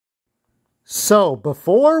So,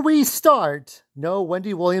 before we start, no,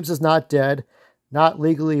 Wendy Williams is not dead, not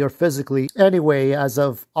legally or physically, anyway, as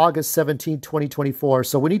of August 17, 2024.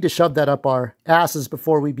 So we need to shove that up our asses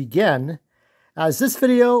before we begin, as this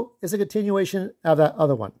video is a continuation of that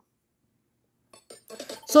other one.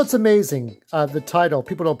 So it's amazing, the title.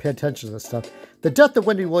 People don't pay attention to this stuff. The Death of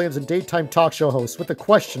Wendy Williams, a daytime talk show host, with a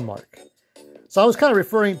question mark. So I was kind of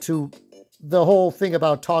referring to the whole thing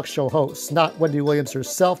about talk show hosts, not Wendy Williams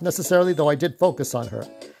herself necessarily, though I did focus on her.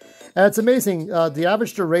 And it's amazing, the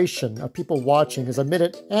average duration of people watching is a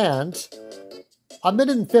minute and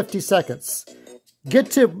 50 seconds. Get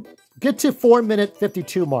to 4 minute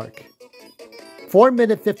 52 mark. 4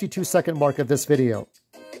 minute 52 second mark of this video.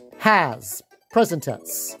 Has, present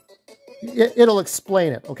tense. It'll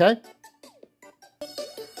explain it, okay?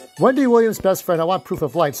 Wendy Williams' best friend, I want proof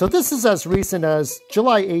of life. So this is as recent as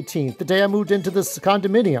July 18th, the day I moved into this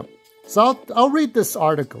condominium. So I'll read this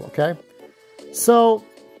article, okay? So,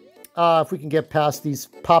 if we can get past these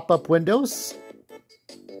pop-up windows.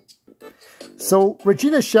 So,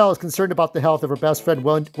 Regina Shell is concerned about the health of her best friend,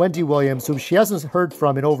 Wendy Williams, whom she hasn't heard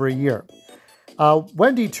from in over a year.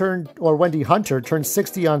 Wendy Hunter turned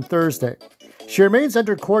 60 on Thursday. She remains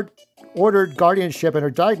under court-ordered guardianship, and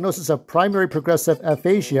her diagnosis of primary progressive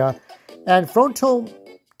aphasia and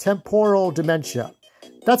frontotemporal dementia.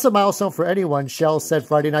 That's a milestone for anyone, Shell said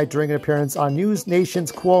Friday night during an appearance on News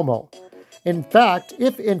Nation's Cuomo.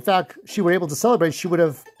 If in fact she were able to celebrate, she would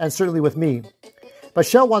have, and certainly with me. But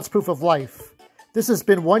Shell wants proof of life. This has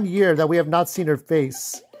been 1 year that we have not seen her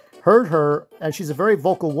face, heard her, and she's a very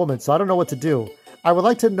vocal woman, so I don't know what to do. I would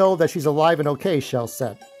like to know that she's alive and okay, Shell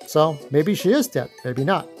said. So maybe she is dead, maybe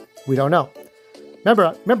not. We don't know.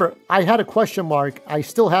 Remember, I had a question mark. I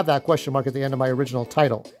still have that question mark at the end of my original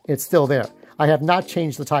title. It's still there. I have not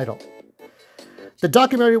changed the title. The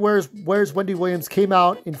documentary Where's Wendy Williams came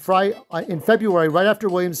out in February, right after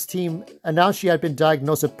Williams' team announced she had been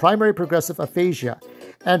diagnosed with primary progressive aphasia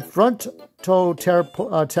and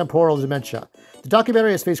frontotemporal dementia. The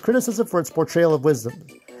documentary has faced criticism for its portrayal of wisdom.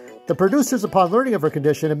 The producers, upon learning of her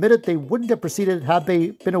condition, admitted they wouldn't have proceeded had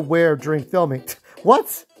they been aware during filming.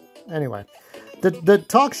 What? Anyway, the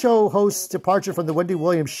talk show host's departure from the Wendy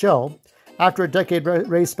Williams show after a decade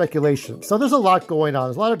raised speculation. So there's a lot going on.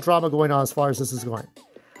 There's a lot of drama going on as far as this is going.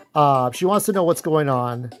 She wants to know what's going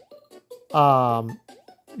on.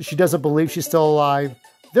 She doesn't believe she's still alive.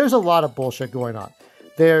 There's a lot of bullshit going on.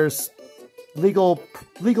 There's legal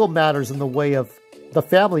matters in the way of the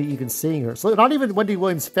family even seeing her. So not even Wendy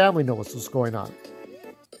Williams' family knows what's going on.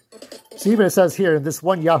 So even it says here in this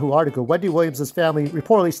one Yahoo article, Wendy Williams' family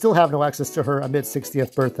reportedly still have no access to her amid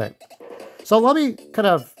 60th birthday. So let me kind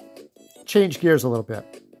of change gears a little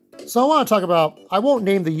bit. So I want to talk about, I won't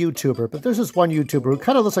name the YouTuber, but there's this one YouTuber who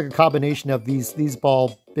kind of looks like a combination of these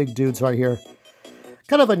bald big dudes right here.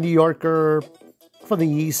 Kind of a New Yorker from the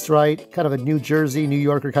East, right? Kind of a New Jersey, New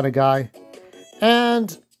Yorker kind of guy.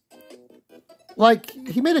 And like,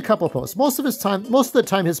 he made a couple of posts. Most of the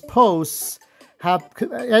time his posts have,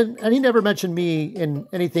 and he never mentioned me in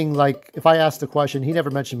anything. Like, if I asked a question, he never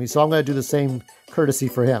mentioned me, so I'm going to do the same courtesy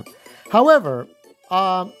for him. However,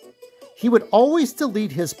 he would always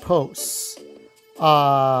delete his posts,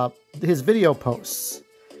 his video posts.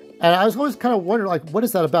 And I was always kind of wondering, like, what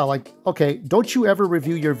is that about? Like, okay, don't you ever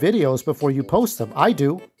review your videos before you post them? I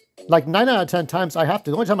do. Like, 9 out of 10 times I have to.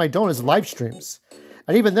 The only time I don't is live streams.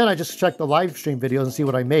 And even then, I just check the live stream videos and see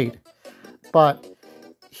what I made. But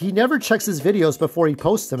he never checks his videos before he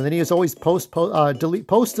posts them. And then he was always delete, post, delete,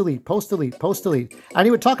 post, delete, post, delete. And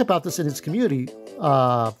he would talk about this in his community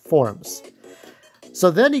forums. So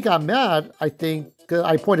then he got mad, I think.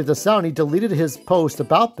 I pointed this out, and he deleted his post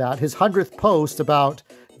about that, his 100th post about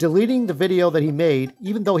deleting the video that he made,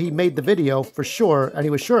 even though he made the video for sure, and he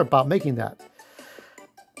was sure about making that.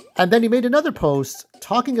 And then he made another post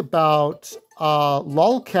talking about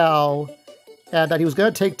lolcow and that he was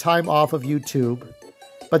going to take time off of YouTube.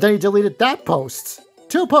 But then he deleted that post.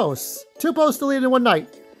 Two posts deleted in one night.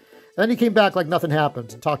 And then he came back like nothing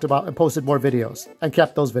happened and talked about and posted more videos and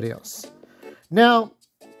kept those videos. Now,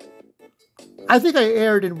 I think I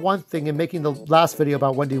erred in one thing in making the last video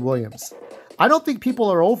about Wendy Williams. I don't think people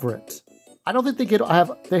are over it. I don't think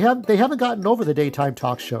they haven't gotten over the daytime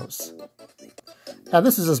talk shows. And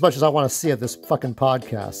this is as much as I want to see of this fucking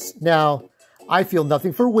podcast. Now, I feel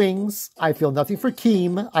nothing for Wings. I feel nothing for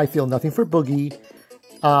Keem. I feel nothing for Boogie.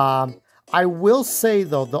 I will say,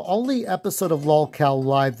 though, the only episode of LOLCal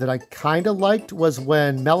Live that I kind of liked was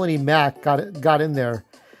when Melanie Mack got in there.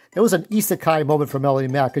 It was an isekai moment for Melanie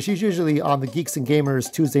Mack, because she's usually on the Geeks and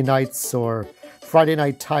Gamers Tuesday nights or Friday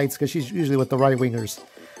Night Tights, because she's usually with the right-wingers.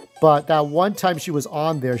 But that one time she was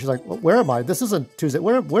on there, she's like, where am I? This isn't Tuesday.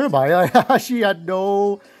 Where am I? She had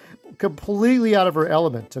completely out of her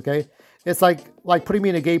element, okay? It's like putting me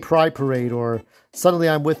in a gay pride parade, or suddenly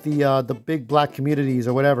I'm with the big black communities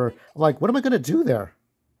or whatever. I'm like, what am I going to do there?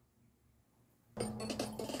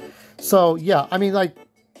 So, yeah, I mean, like,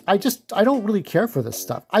 I don't really care for this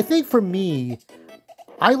stuff. I think for me,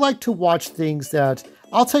 I like to watch things that,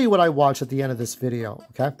 I'll tell you what I watch at the end of this video,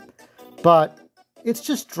 okay? But it's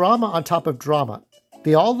just drama on top of drama.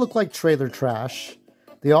 They all look like trailer trash.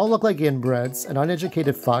 They all look like inbreds and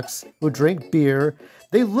uneducated fucks who drink beer.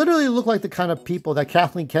 They literally look like the kind of people that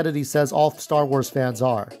Kathleen Kennedy says all Star Wars fans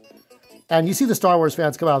are. And you see the Star Wars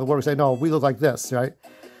fans come out of the work and say, no, we look like this, right?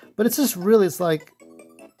 But it's just really, it's like,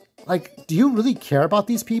 do you really care about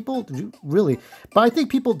these people? Do you really? But I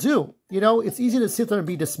think people do. You know, it's easy to sit there and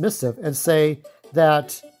be dismissive and say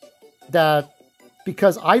that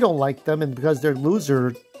because I don't like them and because they're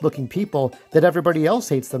loser-looking people, that everybody else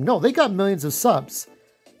hates them. No, they got millions of subs.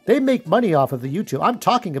 They make money off of the YouTube. I'm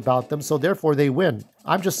talking about them, so therefore they win.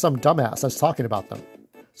 I'm just some dumbass that's talking about them.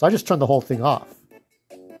 So I just turned the whole thing off.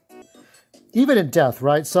 Even in death,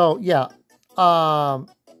 right? So, yeah.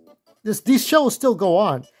 These shows still go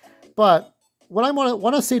on. But what I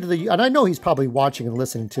want to say to and I know he's probably watching and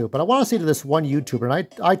listening too, but I want to say to this one YouTuber, and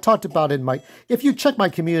I talked about it in if you check my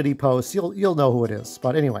community posts, you'll know who it is.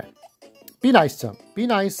 But anyway, be nice to him. Be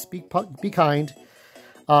nice. Be kind.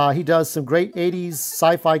 He does some great 80s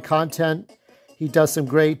sci-fi content. He does some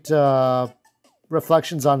great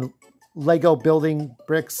reflections on Lego building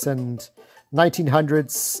bricks and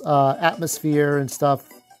 1900s atmosphere and stuff.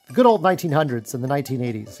 Good old 1900s and the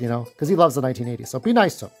 1980s, you know, because he loves the 1980s. So be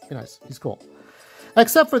nice to him. Be nice. He's cool.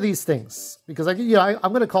 Except for these things, because I'm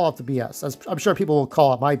going to call out the BS. As I'm sure people will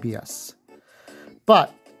call out my BS.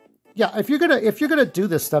 But yeah, if you're gonna do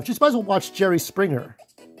this stuff, just might as well watch Jerry Springer,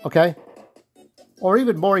 okay? Or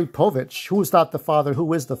even Maury Povich, who's not the father,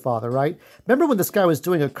 who is the father, right? Remember when this guy was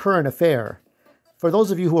doing A Current Affair? For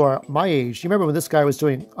those of you who are my age, you remember when this guy was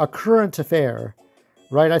doing A Current Affair,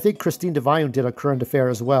 right? I think Christine Devine did A Current Affair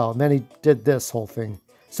as well, and then he did this whole thing.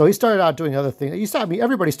 So he started out doing other things.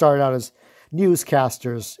 Everybody started out as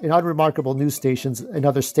newscasters in unremarkable news stations in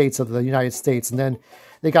other states of the United States, and then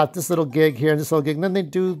they got this little gig here and this little gig, and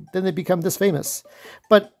then they become this famous.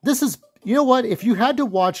 But this is, you know what? If you had to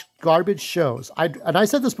watch garbage shows, and I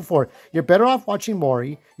said this before, you're better off watching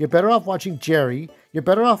Maury, you're better off watching Jerry, you're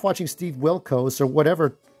better off watching Steve Wilkos or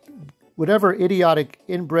whatever idiotic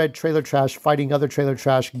inbred trailer trash fighting other trailer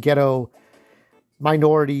trash ghetto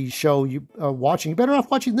minority show you are watching. You're better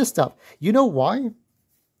off watching this stuff. You know why?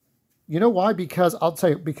 You know why? Because I'll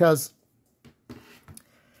tell you, because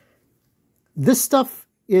this stuff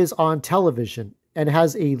is on television and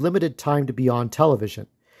has a limited time to be on television.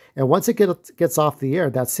 And once it gets off the air,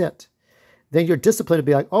 that's it. Then you're disciplined to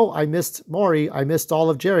be like, oh, I missed Maury, I missed all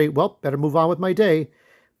of Jerry. Well, better move on with my day.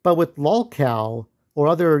 But with LolCow or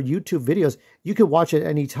other YouTube videos, you can watch it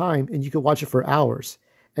any time and you can watch it for hours.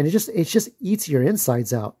 And it just eats your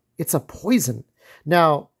insides out. It's a poison.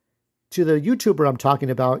 Now, to the YouTuber I'm talking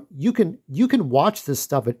about, you can watch this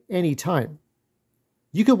stuff at any time.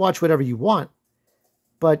 You can watch whatever you want,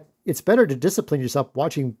 but it's better to discipline yourself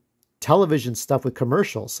watching television stuff with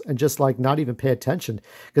commercials and just like not even pay attention,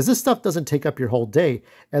 because this stuff doesn't take up your whole day.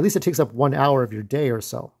 At least it takes up 1 hour of your day or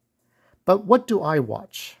so. But what do I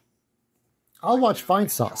watch? I'll watch Vine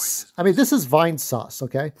Sauce. I mean, this is Vine Sauce,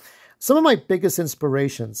 okay? Some of my biggest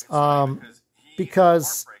inspirations,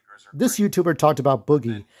 because this YouTuber talked about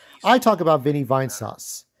Boogie. I talk about Vinny Vine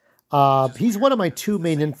Sauce. He's one of my two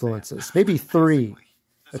main influences, maybe three.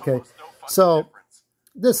 Okay, so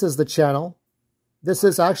this is the channel. This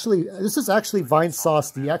is actually Vine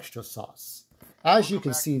Sauce, the extra sauce. As you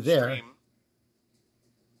can see there,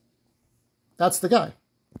 that's the guy.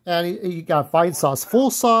 And you got Vine Sauce Full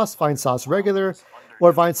Sauce, Vine Sauce Regular,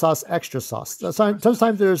 or Vine Sauce Extra Sauce.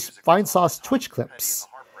 Sometimes there's Vine Sauce Twitch clips.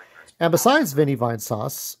 And besides Vinny Vine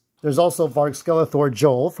Sauce, there's also Varg Skeletor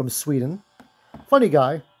Joel from Sweden. Funny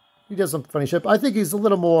guy. He does some funny shit. I think he's a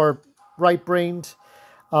little more right-brained.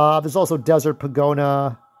 There's also Desert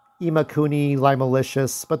Pagona, Ima Cooney,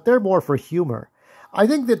 Limalicious, but they're more for humor. I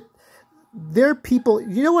think that they're people...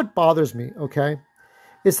 You know what bothers me, okay?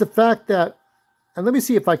 It's the fact that... And let me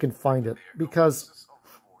see if I can find it, because...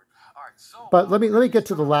 But let me get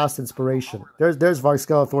to the last inspiration. There's Varg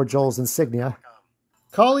Skeletor Joel's insignia.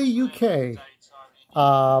 Kali UK.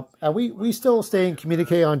 And we still stay in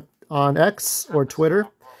communicate on X or Twitter.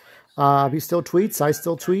 He still tweets. I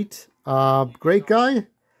still tweet. Great guy.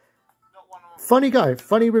 Funny guy,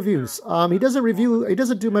 funny reviews. He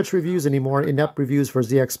doesn't do much reviews anymore, in-depth reviews for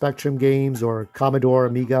ZX Spectrum games or Commodore,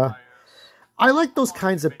 Amiga. I like those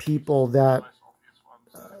kinds of people that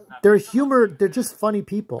they're just funny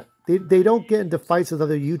people. They don't get into fights with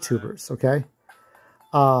other YouTubers, okay?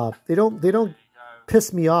 They don't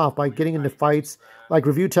piss me off by getting into fights like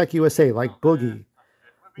Review Tech USA, like Boogie,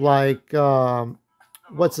 like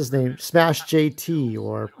what's his name, Smash JT,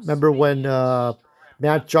 or remember when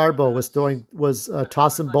Matt Jarbo was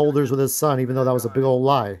tossing boulders with his son, even though that was a big old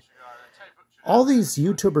lie. All these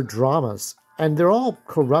YouTuber dramas, and they're all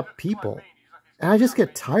corrupt people, and I just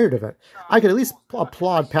get tired of it. I could at least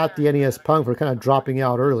applaud Pat the NES Punk for kind of dropping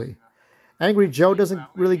out early. Angry Joe doesn't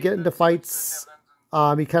really get into fights.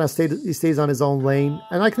 He kind of stays on his own lane,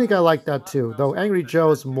 and I think I like that too. Though Angry Joe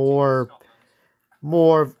is more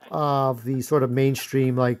of the sort of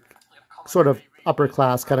mainstream, like sort of upper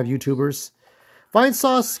class kind of YouTubers. Vine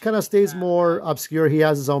Sauce kind of stays more obscure. He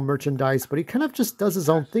has his own merchandise, but he kind of just does his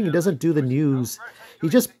own thing. He doesn't do the news.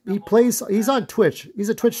 He's on Twitch. He's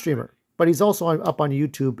a Twitch streamer, but he's also up on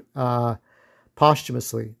YouTube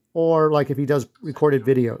posthumously, or like if he does recorded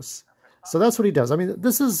videos. So that's what he does. I mean,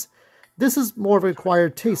 this is more of an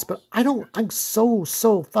acquired taste, but I'm so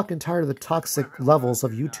fucking tired of the toxic levels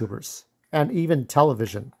of YouTubers and even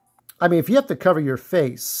television. I mean, if you have to cover your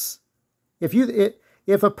face, if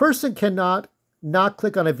a person cannot not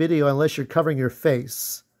click on a video unless you're covering your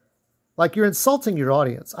face, like you're insulting your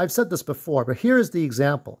audience. I've said this before, but here is the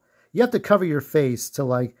example. You have to cover your face to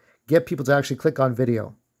like get people to actually click on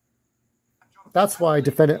video. That's why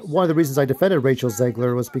one of the reasons I defended Rachel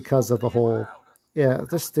Zegler was because of the whole,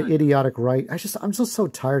 just the idiotic right. I'm just so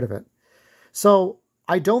tired of it. So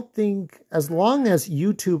I don't think, as long as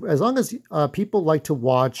people like to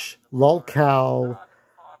watch lolcow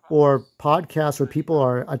or podcasts where people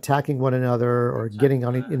are attacking one another or getting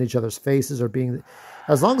in each other's faces or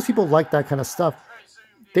as long as people like that kind of stuff,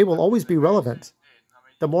 they will always be relevant.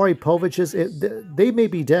 The Maury Poviches, they may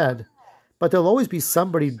be dead, but there'll always be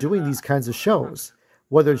somebody doing these kinds of shows,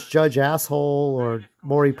 whether it's Judge Asshole or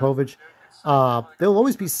Maury Povich. There'll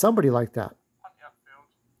always be somebody like that.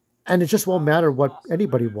 And it just won't matter what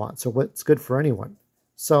anybody wants or what's good for anyone.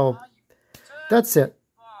 So that's it.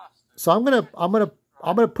 So I'm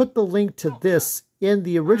gonna put the link to this in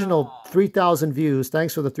the original 3,000 views.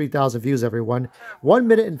 Thanks for the 3,000 views, everyone. 1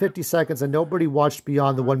 minute and 50 seconds, and nobody watched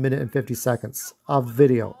beyond the 1 minute and 50 seconds of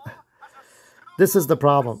video. This is the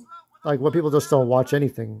problem. Like, when people just don't watch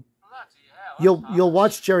anything. You'll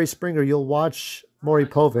watch Jerry Springer. You'll watch Maury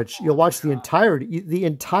Povich. You'll watch the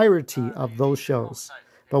entirety of those shows.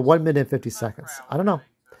 But 1 minute and 50 seconds. I don't know.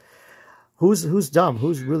 Who's dumb?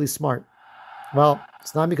 Who's really smart? Well,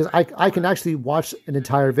 it's not because I can actually watch an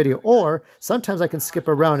entire video, or sometimes I can skip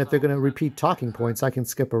around. If they're going to repeat talking points, I can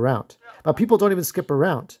skip around. But people don't even skip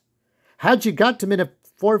around. Had you got to minute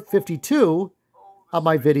 452 of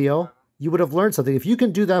my video, you would have learned something. If you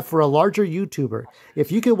can do that for a larger YouTuber,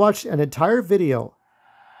 if you can watch an entire video,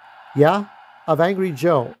 of Angry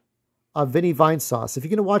Joe, of Vinny Vinesauce, if you're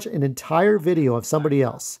going to watch an entire video of somebody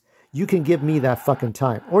else, you can give me that fucking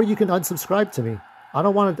time. Or you can unsubscribe to me. I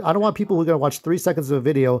don't want people who are going to watch 3 seconds of a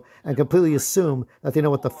video and completely assume that they know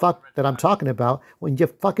what the fuck that I'm talking about when you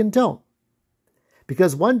fucking don't.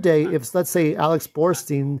 Because one day, if, let's say, Alex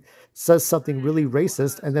Borstein says something really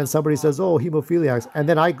racist, and then somebody says, oh, hemophiliacs, and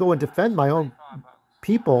then I go and defend my own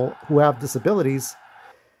people who have disabilities,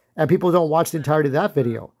 and people don't watch the entirety of that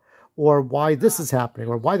video, or why this is happening,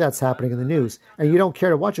 or why that's happening in the news, and you don't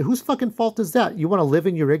care to watch it, whose fucking fault is that? You want to live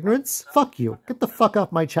in your ignorance? Fuck you. Get the fuck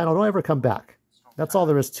off my channel. Don't ever come back. That's all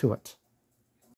there is to it.